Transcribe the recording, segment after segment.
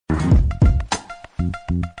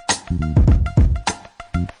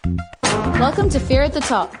Welcome to Fear at the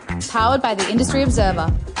Top, powered by the Industry Observer,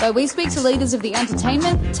 where we speak to leaders of the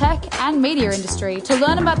entertainment, tech and media industry to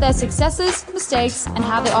learn about their successes, mistakes and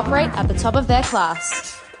how they operate at the top of their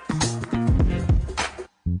class.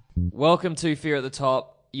 Welcome to Fear at the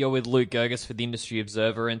Top. You're with Luke Gerges for the Industry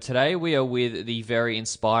Observer, and today we are with the very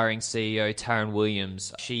inspiring CEO, Taryn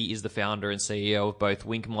Williams. She is the founder and CEO of both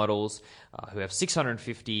Wink Models, who have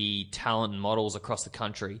 650 talent and models across the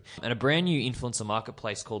country, and a brand new influencer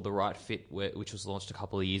marketplace called The Right Fit, which was launched a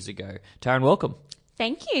couple of years ago. Taryn, welcome.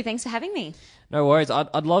 Thank you. Thanks for having me. No worries.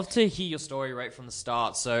 I'd love to hear your story right from the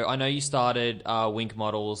start. So I know you started Wink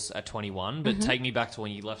Models at 21, but take me back to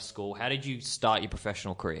when you left school. How did you start your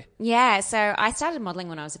professional career? Yeah, so I started modelling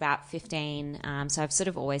when I was about 15. So I've sort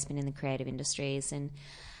of always been in the creative industries, and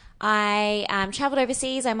I travelled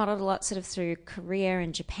overseas. I modelled a lot sort of through Korea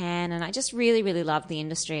and Japan, and I just really, really loved the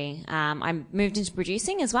industry. I moved into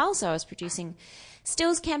producing as well, so I was producing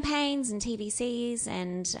stills campaigns and TVCs,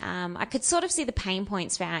 and I could sort of see the pain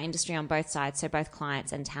points for our industry on both sides, so both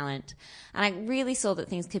clients and talent. And I really saw that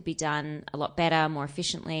things could be done a lot better, more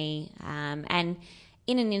efficiently, and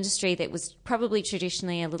in an industry that was probably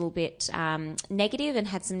traditionally a little bit negative and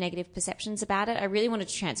had some negative perceptions about it. I really wanted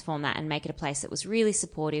to transform that and make it a place that was really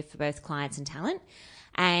supportive for both clients and talent,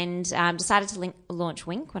 and decided to launch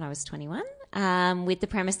Wink when I was 21. With the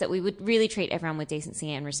premise that we would really treat everyone with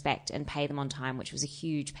decency and respect and pay them on time, which was a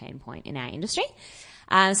huge pain point in our industry.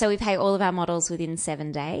 So we pay all of our models within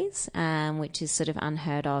 7 days, which is sort of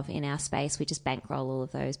unheard of in our space. We just bankroll all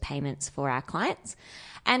of those payments for our clients.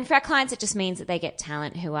 And for our clients, it just means that they get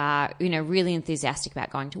talent who are, really enthusiastic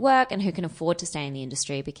about going to work and who can afford to stay in the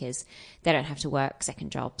industry because they don't have to work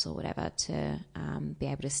second jobs or whatever to be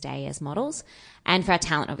able to stay as models. And for our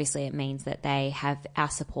talent, obviously, it means that they have our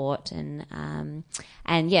support and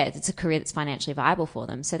it's a career that's financially viable for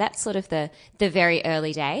them. So that's sort of the very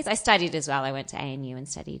early days. I studied as well. I went to ANU and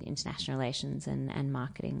studied international relations and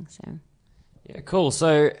marketing. So yeah, cool.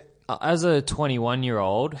 So as a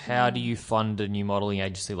 21-year-old, how do you fund a new modelling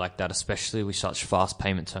agency like that, especially with such fast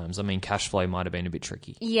payment terms? I mean, cash flow might have been a bit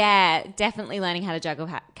tricky. Yeah, definitely learning how to juggle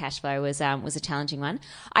cash flow was a challenging one.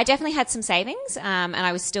 I definitely had some savings, and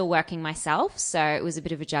I was still working myself, so it was a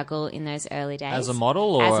bit of a juggle in those early days. As a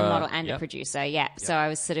model? Or as a model and a producer, yeah. Yep. So I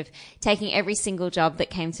was sort of taking every single job that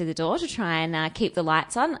came through the door to try and keep the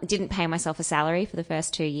lights on. Didn't pay myself a salary for the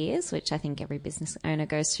first 2 years, which I think every business owner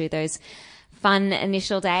goes through those fun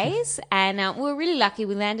initial days. And we were really lucky.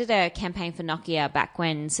 We landed a campaign for Nokia back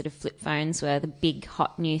when sort of flip phones were the big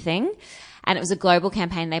hot new thing. And it was a global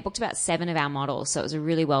campaign. They booked about 7 of our models. So it was a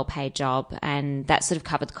really well paid job. And that sort of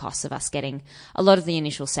covered the costs of us getting a lot of the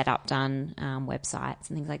initial setup done, websites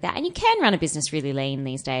and things like that. And you can run a business really lean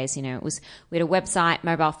these days. We had a website,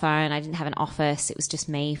 mobile phone. I didn't have an office. It was just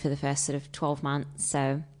me for the first sort of 12 months.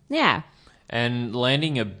 So yeah. And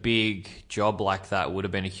landing a big job like that would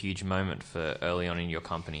have been a huge moment for early on in your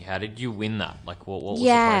company. How did you win that? Like, what was the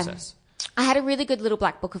process? I had a really good little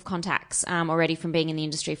black book of contacts already from being in the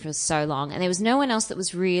industry for so long, and there was no one else that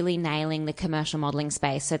was really nailing the commercial modelling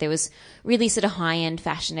space. So there was really sort of high-end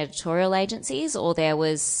fashion editorial agencies, or there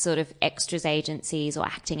was sort of extras agencies or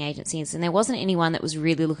acting agencies, and there wasn't anyone that was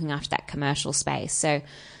really looking after that commercial space. So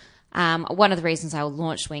one of the reasons I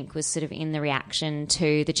launched Wink was sort of in the reaction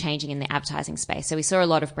to the changing in the advertising space. So we saw a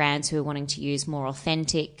lot of brands who were wanting to use more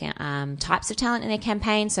authentic types of talent in their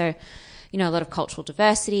campaign. So, a lot of cultural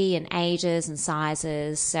diversity and ages and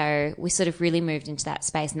sizes. So we sort of really moved into that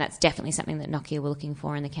space, and that's definitely something that Nokia were looking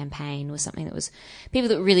for in the campaign, was something that was people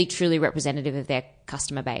that were really truly representative of their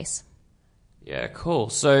customer base. Yeah, cool.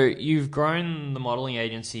 So you've grown the modelling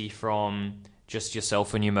agency from just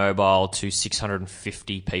yourself and your mobile to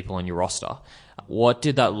 650 people on your roster. What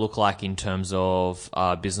did that look like in terms of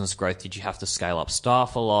business growth? Did you have to scale up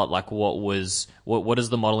staff a lot? Like, what does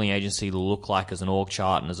the modelling agency look like as an org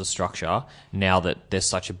chart and as a structure now that there's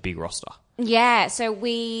such a big roster? Yeah, so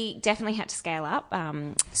we definitely had to scale up.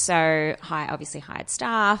 Obviously hired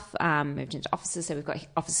staff, moved into offices. So we've got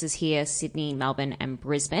offices here, Sydney, Melbourne and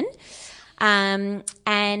Brisbane.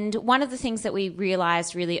 And one of the things that we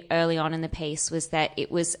realized really early on in the piece was that it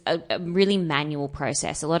was a really manual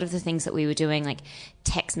process. A lot of the things that we were doing, like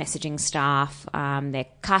text messaging staff, their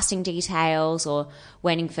casting details, or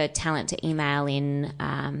waiting for talent to email in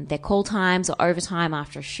their call times or overtime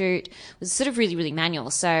after a shoot, was sort of really, really manual.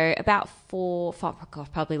 So about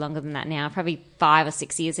probably longer than that now, probably 5 or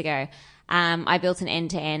 6 years ago, I built an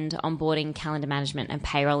end-to-end onboarding, calendar management and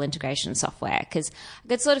payroll integration software, because I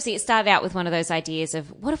could sort of see it started out with one of those ideas of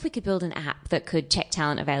what if we could build an app that could check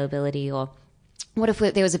talent availability or what if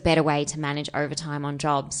there was a better way to manage overtime on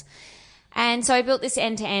jobs? And so I built this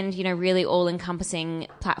end-to-end, really all-encompassing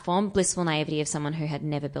platform, blissful naivety of someone who had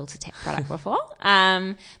never built a tech product before.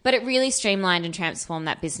 But it really streamlined and transformed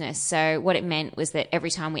that business. So what it meant was that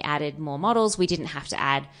every time we added more models, we didn't have to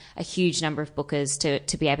add a huge number of bookers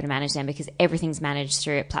to be able to manage them, because everything's managed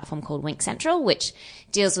through a platform called Wink Central, which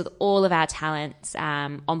deals with all of our talents'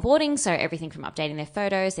 onboarding. So everything from updating their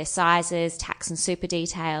photos, their sizes, tax and super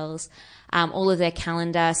details, all of their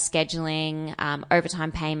calendar, scheduling,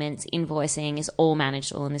 overtime payments, invoicing is all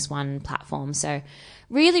managed all in this one platform. So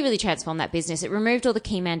really, really transformed that business. It removed all the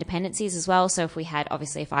key man dependencies as well. So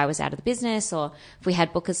if I was out of the business, or if we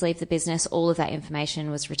had bookers leave the business, all of that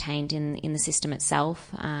information was retained in the system itself,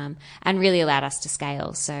 and really allowed us to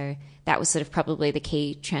scale. So that was sort of probably the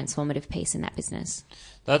key transformative piece in that business.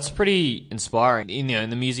 That's pretty inspiring. In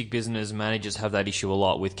the music business, managers have that issue a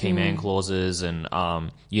lot with key man clauses, and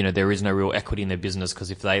there is no real equity in their business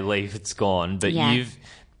because if they leave, it's gone. But you've,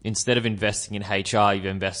 instead of investing in HR, you've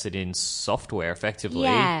invested in software effectively,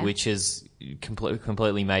 which has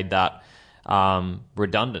completely made that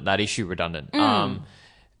redundant, that issue redundant.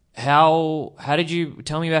 How did you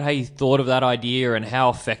tell me about how you thought of that idea, and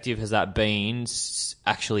how effective has that been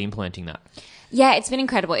actually implementing that? Yeah, it's been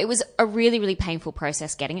incredible. It was a really, really painful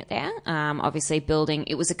process getting it there. Obviously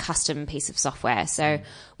it was a custom piece of software. So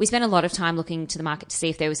we spent a lot of time looking to the market to see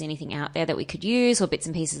if there was anything out there that we could use, or bits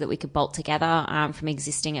and pieces that we could bolt together from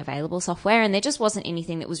existing available software. And there just wasn't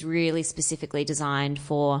anything that was really specifically designed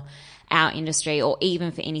for our industry, or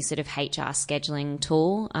even for any sort of HR scheduling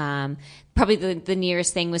tool. Probably the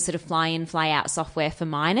nearest thing was sort of fly in, fly out software for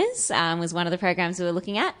miners, was one of the programs we were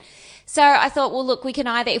looking at. So I thought, well, look, we can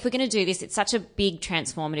either, if we're going to do this, it's such a big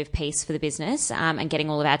transformative piece for the business, and getting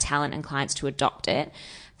all of our talent and clients to adopt it.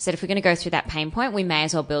 I said, if we're going to go through that pain point, we may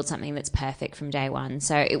as well build something that's perfect from day one.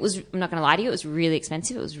 So it was, I'm not going to lie to you, it was really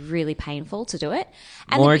expensive. It was really painful to do it.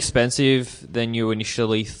 And more expensive than you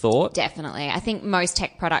initially thought? Definitely. I think most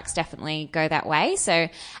tech products definitely go that way. So,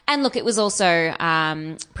 and look, it was also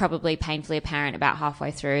probably painfully apparent about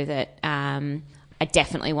halfway through that I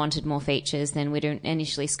definitely wanted more features than we'd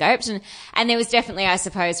initially scoped. And there was definitely, I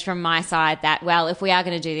suppose, from my side that, well, if we are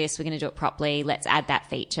going to do this, we're going to do it properly. Let's add that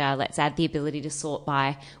feature. Let's add the ability to sort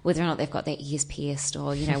by whether or not they've got their ears pierced,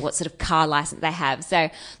 or, what sort of car license they have.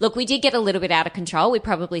 So look, we did get a little bit out of control. We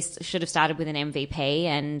probably should have started with an MVP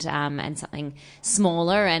and something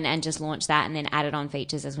smaller and just launched that, and then added on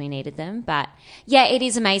features as we needed them. But yeah, it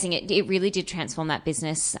is amazing. It really did transform that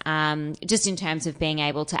business, just in terms of being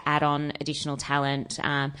able to add on additional talent,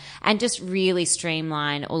 and just really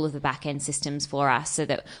streamline all of the back-end systems for us, so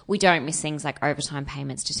that we don't miss things like overtime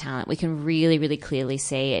payments to talent. We can really, really clearly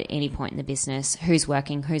see at any point in the business who's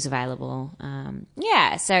working, who's available.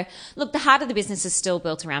 So look, the heart of the business is still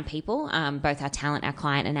built around people, both our talent, our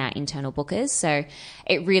client, and our internal bookers. So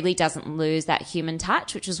it really doesn't lose that human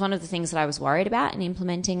touch, which was one of the things that I was worried about in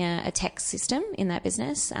implementing a tech system in that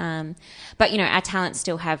business. But our talent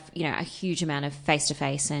still have, a huge amount of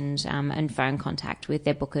face-to-face and phone contact with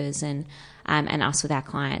their bookers and us with our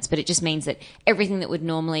clients. But it just means that everything that would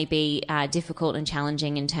normally be difficult and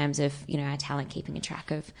challenging in terms of, our talent keeping a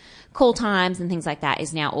track of call times and things like that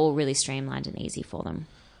is now all really streamlined and easy for them.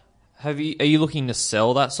 Are you looking to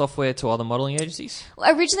sell that software to other modelling agencies?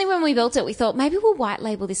 Well, originally when we built it, we thought maybe we'll white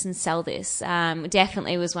label this and sell this.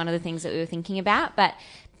 Definitely was one of the things that we were thinking about, but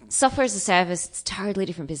software as a service, it's a totally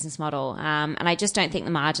different business model. And I just don't think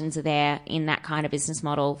the margins are there in that kind of business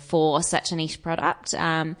model for such a niche product.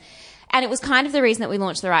 And it was kind of the reason that we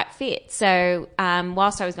launched The Right Fit. So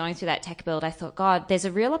whilst I was going through that tech build, I thought, God, there's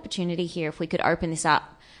a real opportunity here if we could open this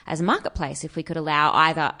up as a marketplace, if we could allow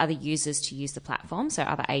either other users to use the platform, so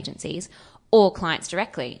other agencies, or clients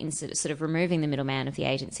directly, instead of sort of removing the middleman of the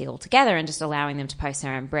agency altogether and just allowing them to post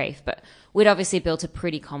their own brief. But we'd obviously built a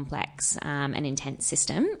pretty complex and intense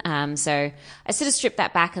system. So I sort of stripped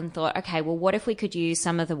that back and thought, okay, well, what if we could use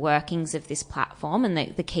some of the workings of this platform and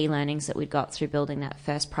the key learnings that we'd got through building that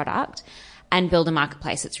first product, and build a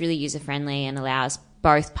marketplace that's really user-friendly and allows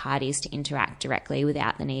both parties to interact directly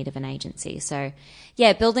without the need of an agency. So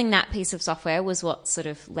yeah, building that piece of software was what sort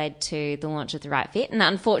of led to the launch of The Right Fit. And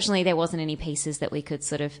unfortunately, there wasn't any pieces that we could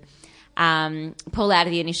sort of pull out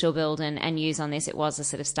of the initial build and use on this. It was a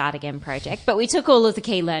sort of start again project, but we took all of the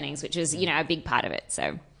key learnings, which was, a big part of it.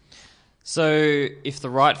 So if The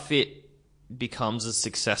Right Fit becomes as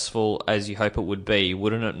successful as you hope it would be,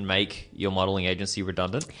 wouldn't it make your modelling agency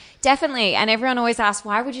redundant? Definitely. And everyone always asks,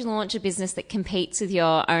 why would you launch a business that competes with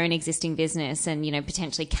your own existing business and,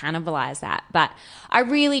 potentially cannibalize that? But I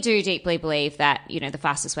really do deeply believe that, the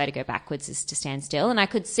fastest way to go backwards is to stand still. And I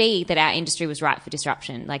could see that our industry was ripe for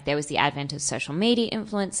disruption. Like there was the advent of social media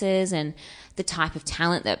influencers, and the type of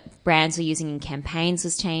talent that brands were using in campaigns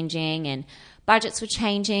was changing, and budgets were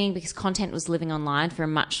changing because content was living online for a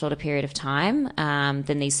much shorter period of time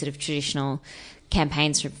than these sort of traditional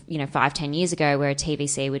campaigns from 5-10 years ago, where a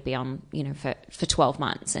TVC would be on for 12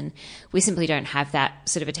 months, and we simply don't have that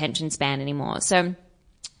sort of attention span anymore. So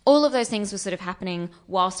all of those things were sort of happening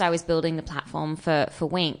whilst I was building the platform for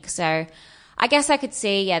Wink. So I guess I could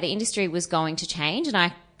see, the industry was going to change, and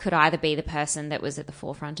I could either be the person that was at the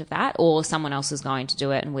forefront of that, or someone else was going to do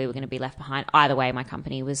it and we were going to be left behind. Either way, my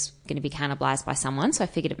company was going to be cannibalized by someone, so I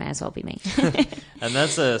figured it may as well be me. And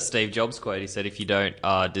that's a Steve Jobs quote. He said, if you don't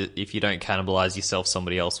cannibalize yourself,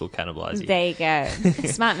 somebody else will cannibalize you. There you go.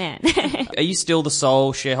 Smart man. Are you still the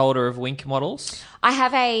sole shareholder of Wink Models? I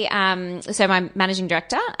have so my managing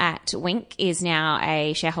director at Wink is now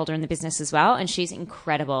a shareholder in the business as well, and she's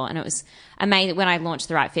incredible. And it was amazing when I launched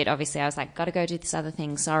The Right Fit. Obviously, I was like, got to go do this other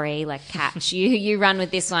thing. Sorry, catch you run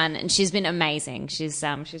with this one. And she's been amazing. She's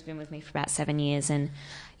been with me for about 7 years, and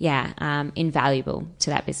invaluable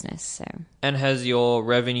to that business. So. And has your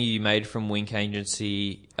revenue you made from Wink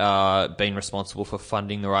Agency been responsible for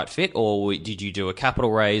funding The Right Fit, or did you do a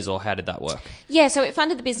capital raise, or how did that work? Yeah, so it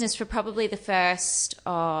funded the business for probably the first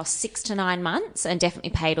 6 to 9 months, and definitely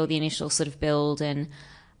paid all the initial sort of build. And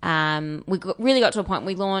we really got to a point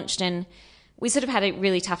we launched, and we sort of had a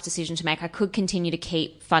really tough decision to make. I could continue to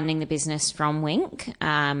keep funding the business from Wink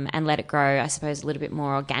and let it grow, I suppose, a little bit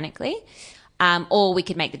more organically. Or we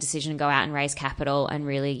could make the decision and go out and raise capital and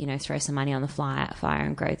really, throw some money on the fire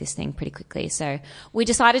and grow this thing pretty quickly. So we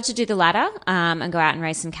decided to do the latter and go out and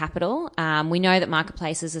raise some capital. We know that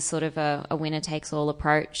marketplaces are sort of a winner-takes-all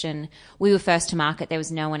approach, and we were first to market. There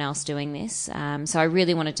was no one else doing this. So I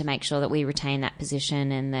really wanted to make sure that we retain that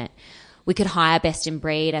position and that we could hire best in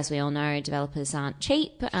breed. As we all know, developers aren't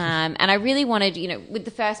cheap. And I really wanted, with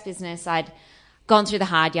the first business, I'd gone through the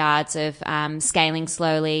hard yards of scaling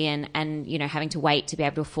slowly and having to wait to be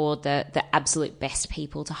able to afford the absolute best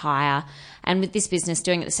people to hire. And with this business,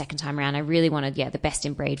 doing it the second time around, I really wanted, the best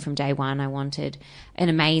in breed from day one. I wanted an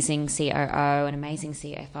amazing COO, an amazing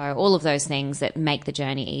CFO, all of those things that make the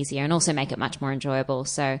journey easier and also make it much more enjoyable.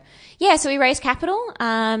 So we raised capital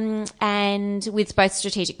and with both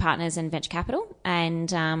strategic partners and venture capital, and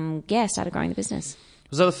started growing the business.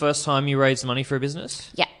 Was that the first time you raised money for a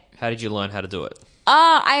business? Yeah. How did you learn how to do it?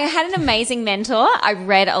 I had an amazing mentor. I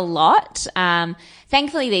read a lot.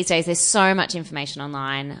 Thankfully, these days, there's so much information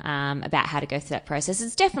online about how to go through that process.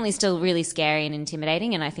 It's definitely still really scary and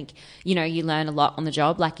intimidating, and I think, you learn a lot on the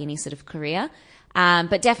job, like any sort of career.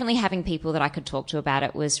 But definitely having people that I could talk to about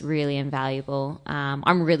it was really invaluable.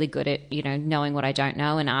 I'm really good at, knowing what I don't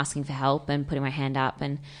know and asking for help and putting my hand up.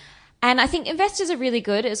 And I think investors are really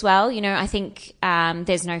good as well. I think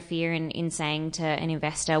there's no fear in saying to an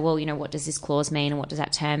investor, well, what does this clause mean and what does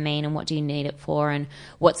that term mean and what do you need it for and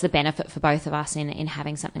what's the benefit for both of us in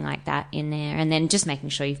having something like that in there. And then just making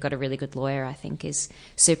sure you've got a really good lawyer, I think, is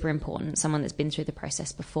super important. Someone that's been through the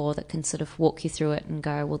process before that can sort of walk you through it and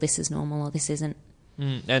go, well, this is normal or this isn't.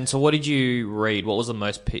 And so what did you read? What was the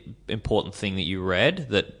most important thing that you read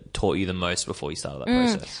that taught you the most before you started that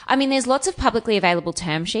process? I mean, there's lots of publicly available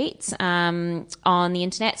term sheets on the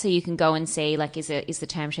internet, so you can go and see, is the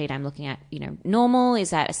term sheet I'm looking at, normal? Is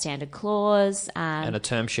that a standard clause? And a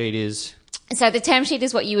term sheet is? So the term sheet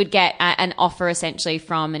is what you would get an offer essentially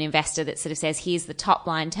from an investor that sort of says, here's the top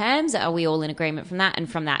line terms. Are we all in agreement from that?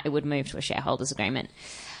 And from that, it would move to a shareholders agreement.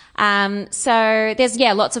 So there's,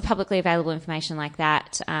 lots of publicly available information like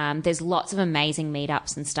that. There's lots of amazing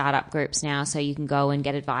meetups and startup groups now, so you can go and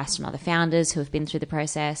get advice from other founders who have been through the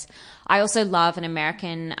process. I also love an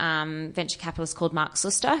American venture capitalist called Mark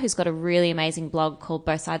Suster, who's got a really amazing blog called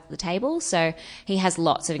Both Sides of the Table. So he has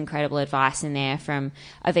lots of incredible advice in there from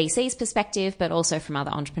a VC's perspective, but also from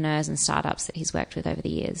other entrepreneurs and startups that he's worked with over the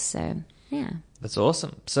years. So, yeah. That's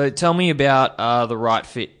awesome. So tell me about The Right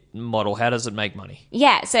Fit model. How does it make money?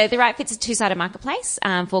 Yeah, so The Right Fit's a two-sided marketplace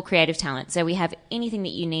for creative talent. So we have anything that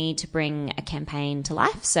you need to bring a campaign to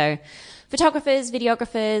life. So photographers,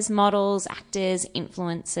 videographers, models, actors,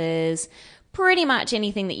 influencers, pretty much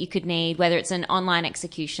anything that you could need, whether it's an online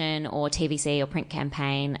execution or TVC or print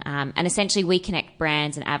campaign. And essentially we connect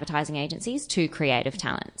brands and advertising agencies to creative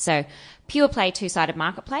talent. So pure play two-sided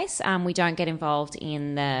marketplace. We don't get involved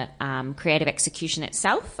in the creative execution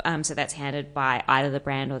itself. So that's handled by either the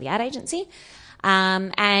brand or the ad agency.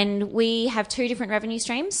 And we have two different revenue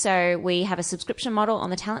streams. So we have a subscription model on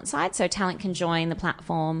the talent side. So talent can join the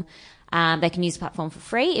platform. They can use the platform for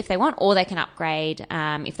free if they want, or they can upgrade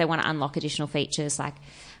if they want to unlock additional features like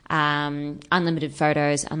unlimited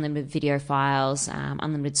photos, unlimited video files,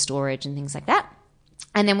 unlimited storage and things like that.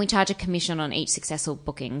 And then we charge a commission on each successful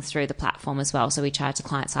booking through the platform as well. So we charge the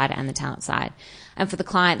client side and the talent side. And for the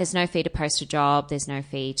client, there's no fee to post a job. There's no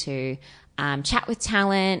fee to chat with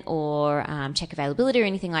talent or check availability or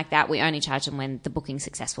anything like that. We only charge them when the booking's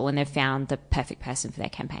successful, when they've found the perfect person for their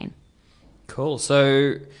campaign. Cool.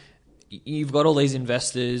 So you've got all these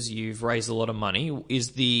investors, you've raised a lot of money.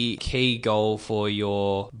 Is the key goal for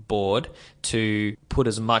your board to put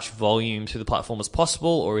as much volume through the platform as possible,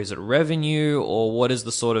 or is it revenue, or what is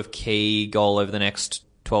the sort of key goal over the next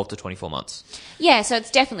 12 to 24 months? Yeah, so it's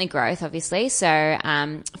definitely growth, obviously. So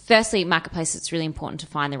firstly, marketplace, it's really important to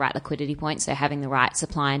find the right liquidity point. So having the right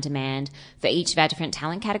supply and demand for each of our different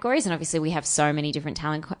talent categories. And obviously we have so many different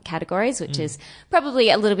talent categories, which is probably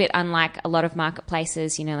a little bit unlike a lot of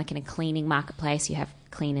marketplaces. You know, like in a cleaning marketplace, you have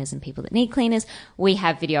cleaners and people that need cleaners. We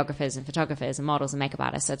have videographers and photographers and models and makeup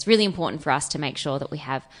artists. So it's really important for us to make sure that we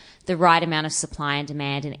have the right amount of supply and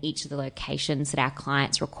demand in each of the locations that our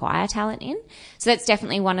clients require talent in. So that's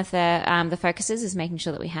definitely one of the focuses, is making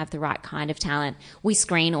sure that we have the right kind of talent. We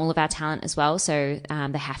screen all of our talent as well. So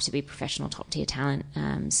they have to be professional top tier talent.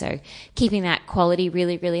 So keeping that quality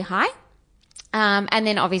really, really high. And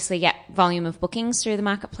then obviously, volume of bookings through the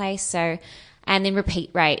marketplace. So and then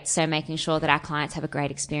repeat rate, so making sure that our clients have a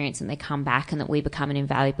great experience and they come back and that we become an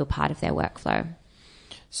invaluable part of their workflow.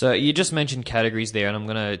 So you just mentioned categories there, and I'm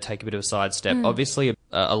going to take a bit of a sidestep. Obviously,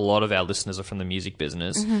 a lot of our listeners are from the music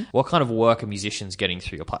business. What kind of work are musicians getting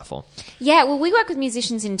through your platform? Yeah, well, we work with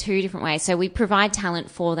musicians in two different ways. So we provide talent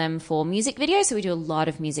for them for music videos. So we do a lot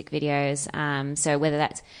of music videos. So whether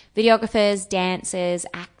that's videographers, dancers,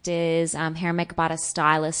 actors, hair and makeup artists,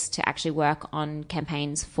 stylists to actually work on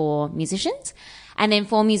campaigns for musicians. And then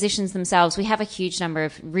for musicians themselves, we have a huge number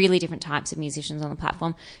of really different types of musicians on the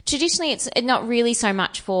platform. Traditionally, it's not really so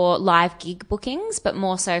much for live gig bookings, but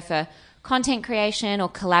more so for content creation or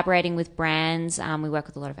collaborating with brands. We work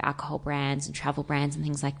with a lot of alcohol brands and travel brands and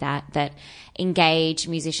things like that that engage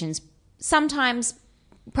musicians, sometimes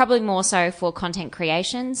probably more so for content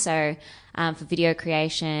creation, so for video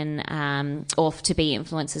creation or to be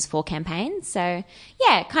influencers for campaigns. So,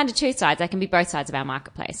 yeah, kind of two sides. They can be both sides of our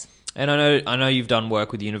marketplace. And I know you've done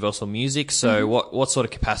work with Universal Music, so what sort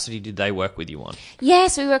of capacity did they work with you on? Yeah,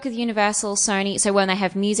 so we work with Universal, Sony. So when they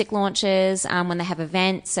have music launches, when they have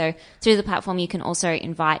events, so through the platform you can also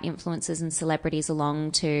invite influencers and celebrities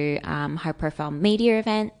along to high-profile media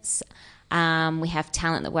events. We have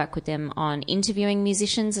talent that work with them on interviewing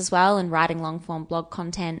musicians as well and writing long-form blog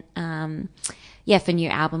content. For new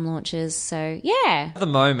album launches. So, yeah. At the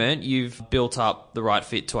moment, you've built up the right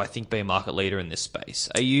fit to, I think, be a market leader in this space.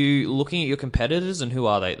 Are you looking at your competitors, and who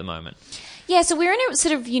are they at the moment? Yeah, so we're in a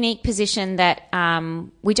sort of unique position that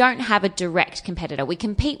we don't have a direct competitor. We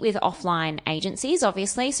compete with offline agencies,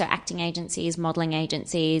 obviously, so acting agencies, modelling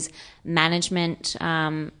agencies, management,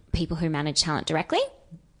 people who manage talent directly.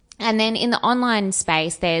 And then in the online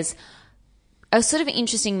space, there's a sort of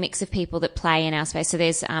interesting mix of people that play in our space. So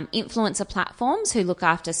there's influencer platforms who look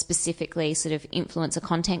after specifically sort of influencer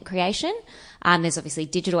content creation. There's obviously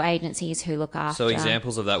digital agencies who look after... So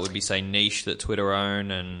examples of that would be, say, Niche that Twitter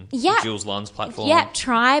own and Jules Lund's platform. Yeah,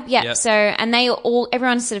 Tribe. Yeah. Yep. So, and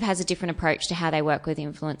everyone sort of has a different approach to how they work with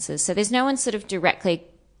influencers. So there's no one sort of directly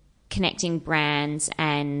connecting brands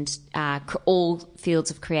and all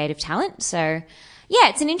fields of creative talent. So... yeah,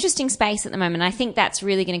 it's an interesting space at the moment. I think that's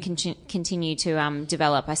really going to continue to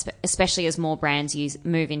develop, especially as more brands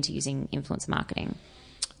move into using influencer marketing.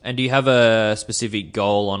 And do you have a specific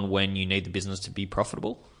goal on when you need the business to be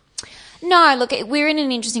profitable? No, look, we're in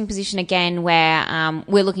an interesting position again where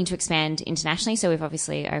we're looking to expand internationally. So we've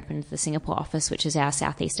obviously opened the Singapore office, which is our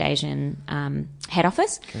Southeast Asian head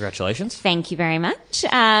office. Congratulations. Thank you very much.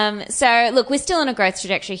 So look, we're still on a growth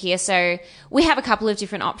trajectory here. So we have a couple of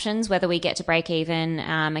different options, whether we get to break even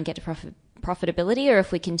and get to profitability, or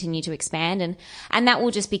if we continue to expand, and that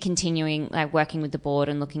will just be continuing, like working with the board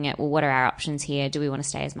and looking at, well, what are our options here? Do we want to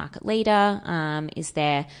stay as market leader? Is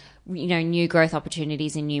there new growth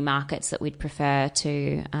opportunities in new markets that we'd prefer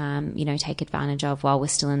to take advantage of while we're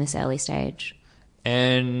still in this early stage?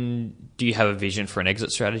 And do you have a vision for an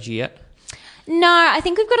exit strategy yet? No, I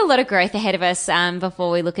think we've got a lot of growth ahead of us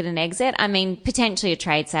before we look at an exit. I mean, potentially a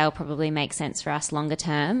trade sale probably makes sense for us longer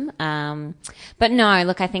term. But no,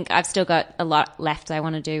 look, I think I've still got a lot left I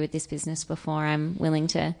want to do with this business before I'm willing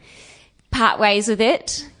to part ways with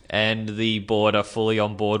it. And the board are fully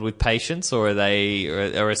on board with Patience, or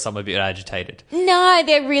are some a bit agitated? No,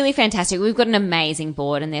 they're really fantastic. We've got an amazing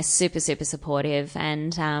board, and they're super, super supportive,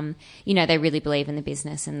 and they really believe in the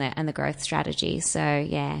business and the growth strategy. So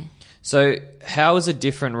yeah. So how is it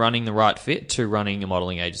different running The Right Fit to running a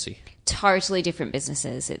modelling agency? Totally different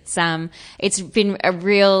businesses. It's been a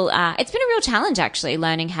real challenge actually,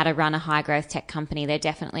 learning how to run a high growth tech company. They're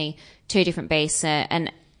definitely two different beasts.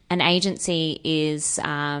 An agency is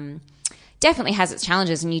definitely has its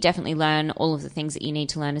challenges, and you definitely learn all of the things that you need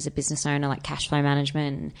to learn as a business owner, like cash flow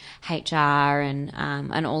management, and HR,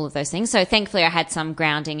 and all of those things. So thankfully, I had some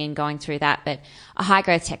grounding in going through that. But a high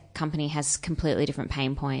growth tech company has completely different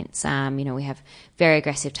pain points. We have very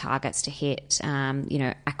aggressive targets to hit.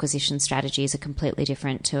 Acquisition strategies are completely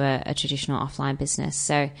different to a traditional offline business.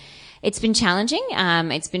 So it's been challenging.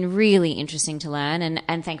 It's been really interesting to learn,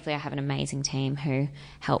 and thankfully I have an amazing team who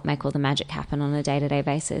help make all the magic happen on a day-to-day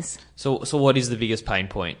basis. So what is the biggest pain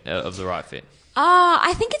point of The Right Fit?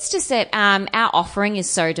 I think it's just that our offering is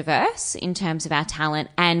so diverse in terms of our talent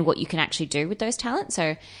and what you can actually do with those talents.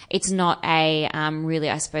 So it's not a really,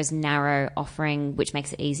 I suppose, narrow offering, which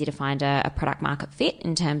makes it easy to find a product market fit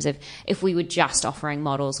in terms of if we were just offering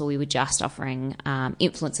models or we were just offering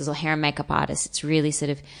influencers or hair and makeup artists. It's really sort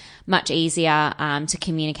of much easier to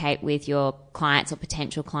communicate with your clients or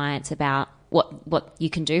potential clients about what you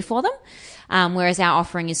can do for them. Whereas our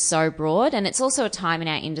offering is so broad, and it's also a time in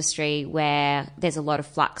our industry where there's a lot of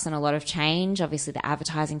flux and a lot of change. Obviously, the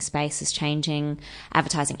advertising space is changing.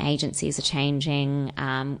 Advertising agencies are changing.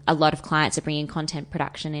 A lot of clients are bringing content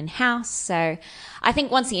production in-house. So I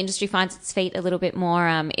think once the industry finds its feet a little bit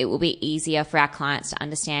more, it will be easier for our clients to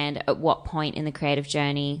understand at what point in the creative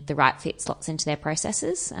journey The Right Fit slots into their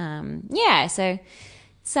processes. So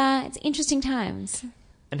it's interesting times.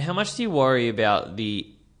 And how much do you worry about the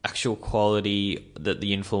actual quality that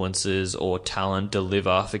the influencers or talent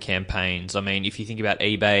deliver for campaigns? I mean, if you think about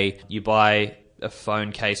eBay, you buy a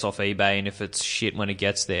phone case off eBay, and if it's shit when it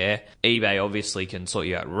gets there, eBay obviously can sort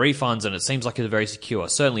you out refunds, and it seems like it's very secure.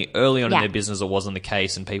 Certainly early on in their business, it wasn't the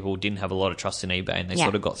case, and people didn't have a lot of trust in eBay, and they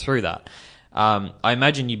sort of got through that. I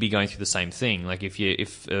imagine you'd be going through the same thing. Like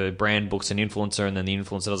if a brand books an influencer and then the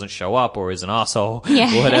influencer doesn't show up or is an asshole,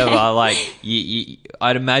 whatever,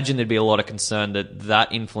 I'd imagine there'd be a lot of concern that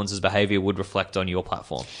influencer's behavior would reflect on your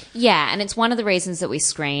platform. Yeah, and it's one of the reasons that we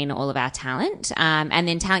screen all of our talent, and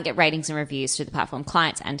then talent get ratings and reviews through the platform.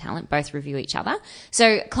 Clients and talent both review each other.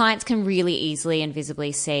 So clients can really easily and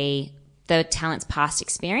visibly see the talent's past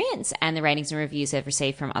experience and the ratings and reviews they've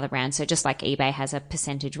received from other brands. So just like eBay has a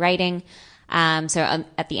percentage rating, so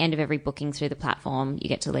at the end of every booking through the platform, you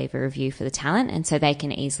get to leave a review for the talent. And so they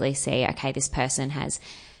can easily see, okay, this person has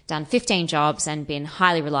done 15 jobs and been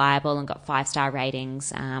highly reliable and got 5-star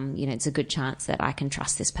ratings. It's a good chance that I can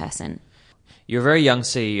trust this person. You're a very young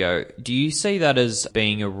CEO. Do you see that as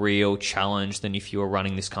being a real challenge than if you were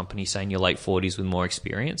running this company, say, in your late 40s with more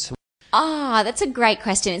experience? That's a great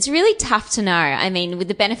question. It's really tough to know. I mean, with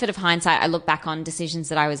the benefit of hindsight, I look back on decisions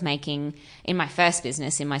that I was making in my first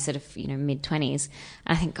business in my sort of, mid-20s.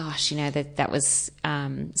 And I think, gosh, that was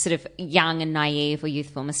sort of young and naive or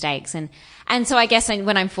youthful mistakes. And so I guess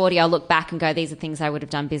when I'm 40, I'll look back and go, these are things I would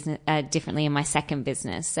have done differently in my second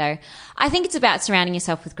business. So I think it's about surrounding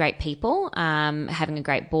yourself with great people, having a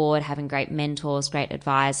great board, having great mentors, great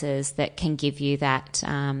advisors that can give you that,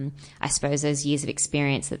 I suppose, those years of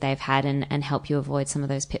experience that they've had and help you avoid some of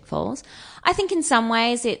those pitfalls. I think in some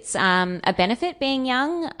ways it's a benefit being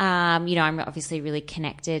young. I'm obviously really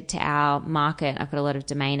connected to our market. I've got a lot of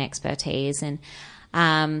domain expertise and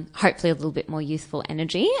hopefully a little bit more youthful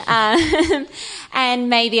energy. And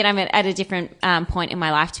maybe I'm at a different point in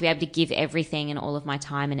my life to be able to give everything and all of my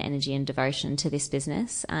time and energy and devotion to this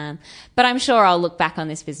business. But I'm sure I'll look back on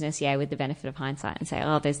this business, with the benefit of hindsight and say,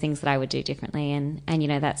 there's things that I would do differently. And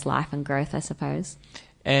that's life and growth, I suppose.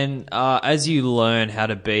 And as you learn how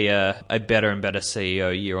to be a better and better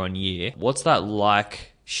CEO year on year, what's that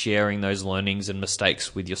like sharing those learnings and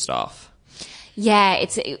mistakes with your staff? Yeah,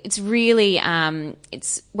 it's really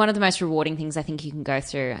it's one of the most rewarding things I think you can go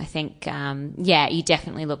through. I think you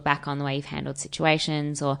definitely look back on the way you've handled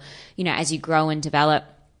situations, or as you grow and develop,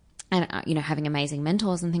 and having amazing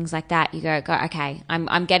mentors and things like that, you go, okay,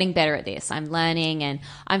 I'm getting better at this. I'm learning and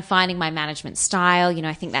I'm finding my management style.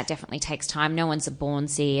 I think that definitely takes time. No one's a born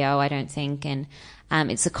CEO, I don't think, and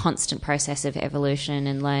it's a constant process of evolution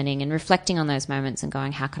and learning and reflecting on those moments and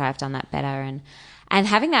going, how could I have done that better? And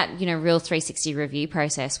having that, real 360 review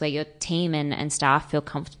process where your team and staff feel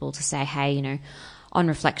comfortable to say, hey, on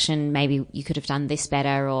reflection, maybe you could have done this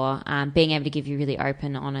better, or being able to give you really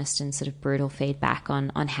open, honest, and sort of brutal feedback on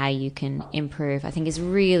how you can improve, I think is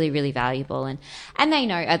really, really valuable. And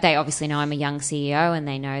they obviously know I'm a young CEO, and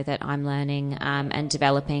they know that I'm learning and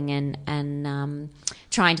developing and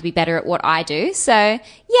trying to be better at what I do. So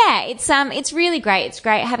yeah, it's really great. It's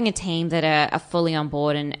great having a team that are fully on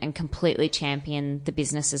board and completely champion the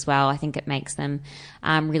business as well. I think it makes them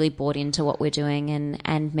really bought into what we're doing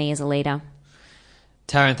and me as a leader.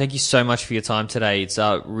 Taryn, thank you so much for your time today. It's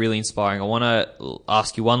really inspiring. I want to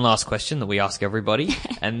ask you one last question that we ask everybody,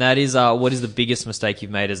 and that is, what is the biggest mistake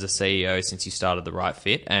you've made as a CEO since you started The Right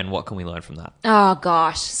Fit, and what can we learn from that? Oh,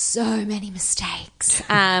 gosh, so many mistakes.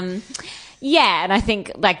 Yeah, and I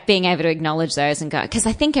think being able to acknowledge those and go, because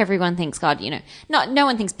I think everyone thinks, God, no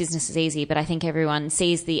one thinks business is easy, but I think everyone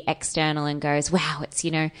sees the external and goes, wow, it's,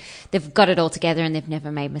 they've got it all together and they've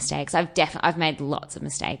never made mistakes. I've made lots of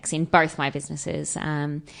mistakes in both my businesses.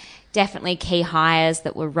 Definitely key hires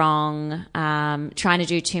that were wrong, trying to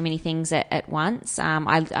do too many things at once.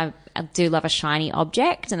 I do love a shiny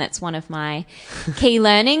object, and that's one of my key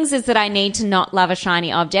learnings, is that I need to not love a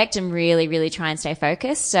shiny object and really, really try and stay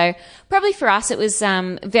focused. So probably for us, it was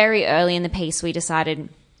very early in the piece we decided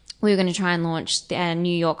we were going to try and launch the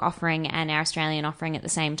New York offering and our Australian offering at the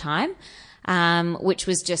same time, which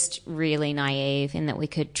was just really naive in that we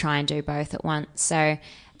could try and do both at once. So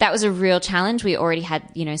that was a real challenge. We already had,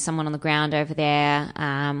 someone on the ground over there.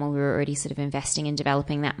 We were already sort of investing in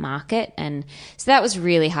developing that market. And so that was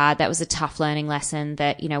really hard. That was a tough learning lesson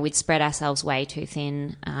that, we'd spread ourselves way too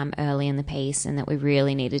thin early in the piece, and that we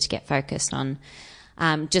really needed to get focused on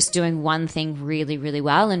just doing one thing really, really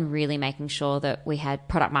well and really making sure that we had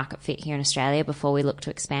product market fit here in Australia before we looked to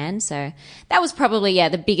expand. So that was probably,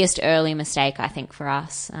 the biggest early mistake, I think, for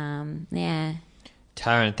us. Yeah.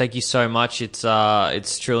 Taryn, thank you so much.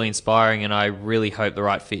 It's truly inspiring, and I really hope The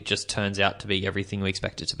Right Fit just turns out to be everything we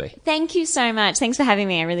expect it to be. Thank you so much. Thanks for having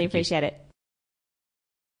me. I really appreciate it.